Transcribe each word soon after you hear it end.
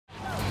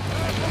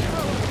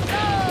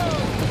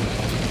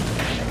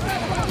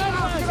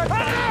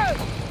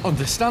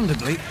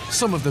Understandably,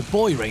 some of the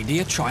boy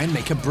reindeer try and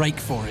make a break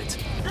for it.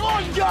 Come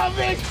on,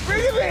 Jarvis!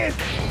 Bring him in!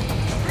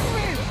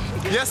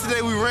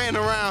 Yesterday we ran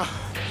around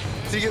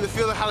to get the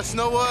feel of how the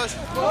snow was.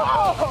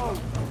 Whoa!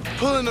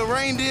 Pulling the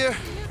reindeer,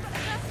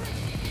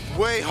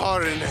 way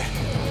harder than that.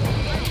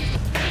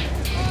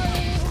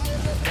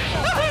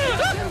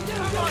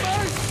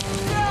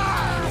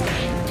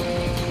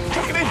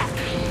 Tuck it in!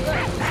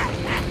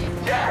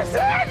 Yes!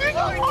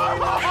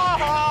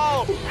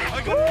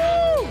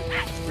 Oh!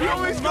 We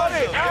almost got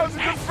it! That was a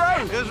good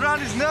throw! It was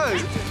around his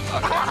nose.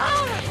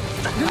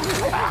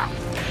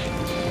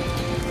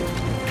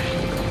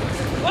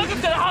 Welcome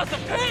to the House of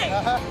Pink!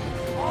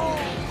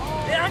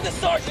 Yeah, I'm the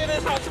sergeant in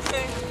this House of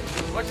Pink.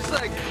 Watch your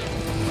leg.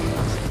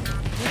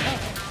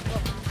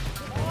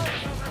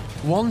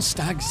 One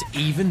stag's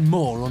even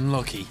more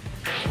unlucky.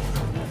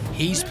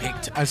 He's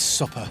picked as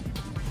supper.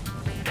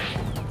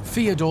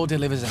 Fyodor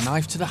delivers a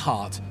knife to the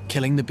heart,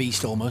 killing the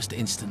beast almost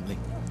instantly.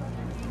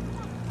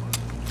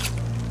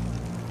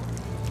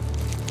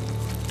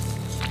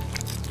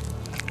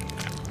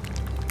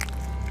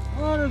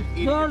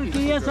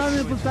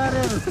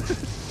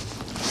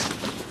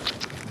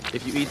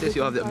 If you eat this,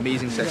 you'll have the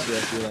amazing sex for the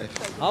rest of your life.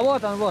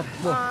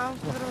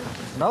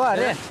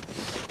 Давай,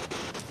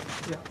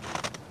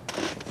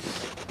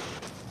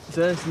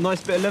 So it's a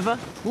nice bit of liver.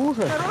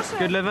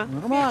 Good liver.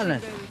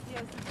 Нормально.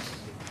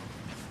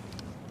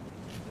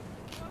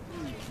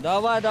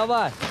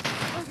 Давай.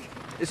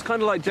 It's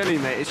kind of like jelly,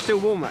 mate. It's still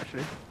warm,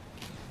 actually.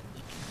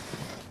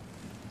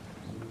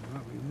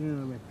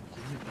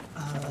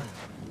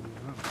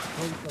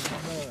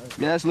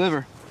 Yeah, that's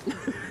liver.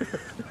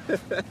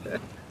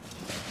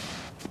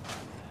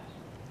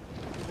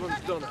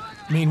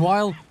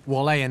 Meanwhile,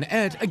 Wale and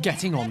Ed are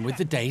getting on with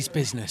the day's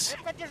business.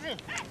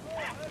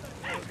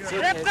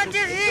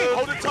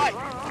 Hold it tight!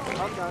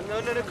 Calm down.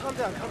 No, calm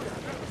down.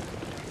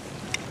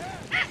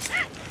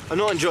 I'm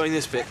not enjoying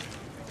this bit.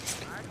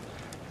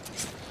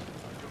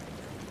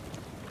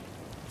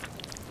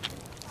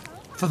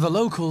 For the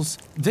locals,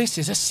 this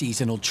is a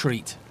seasonal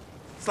treat.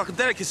 It's like a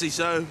delicacy,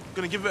 so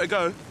gonna give it a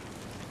go.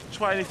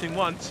 Try anything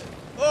once.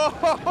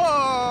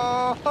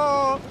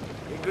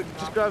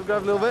 Just grab a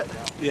little bit.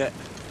 Yeah.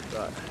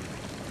 Right.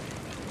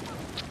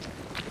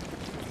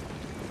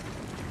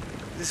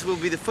 This will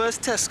be the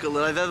first testicle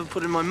that I've ever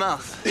put in my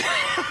mouth.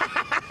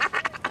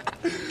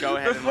 Go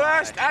ahead. The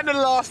first and the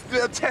last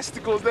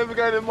testicles never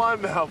going in my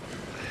mouth.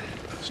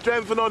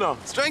 Strength and honour.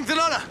 Strength and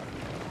honour.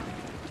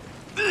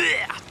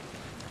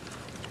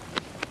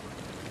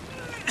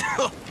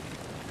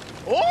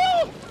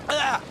 Oh!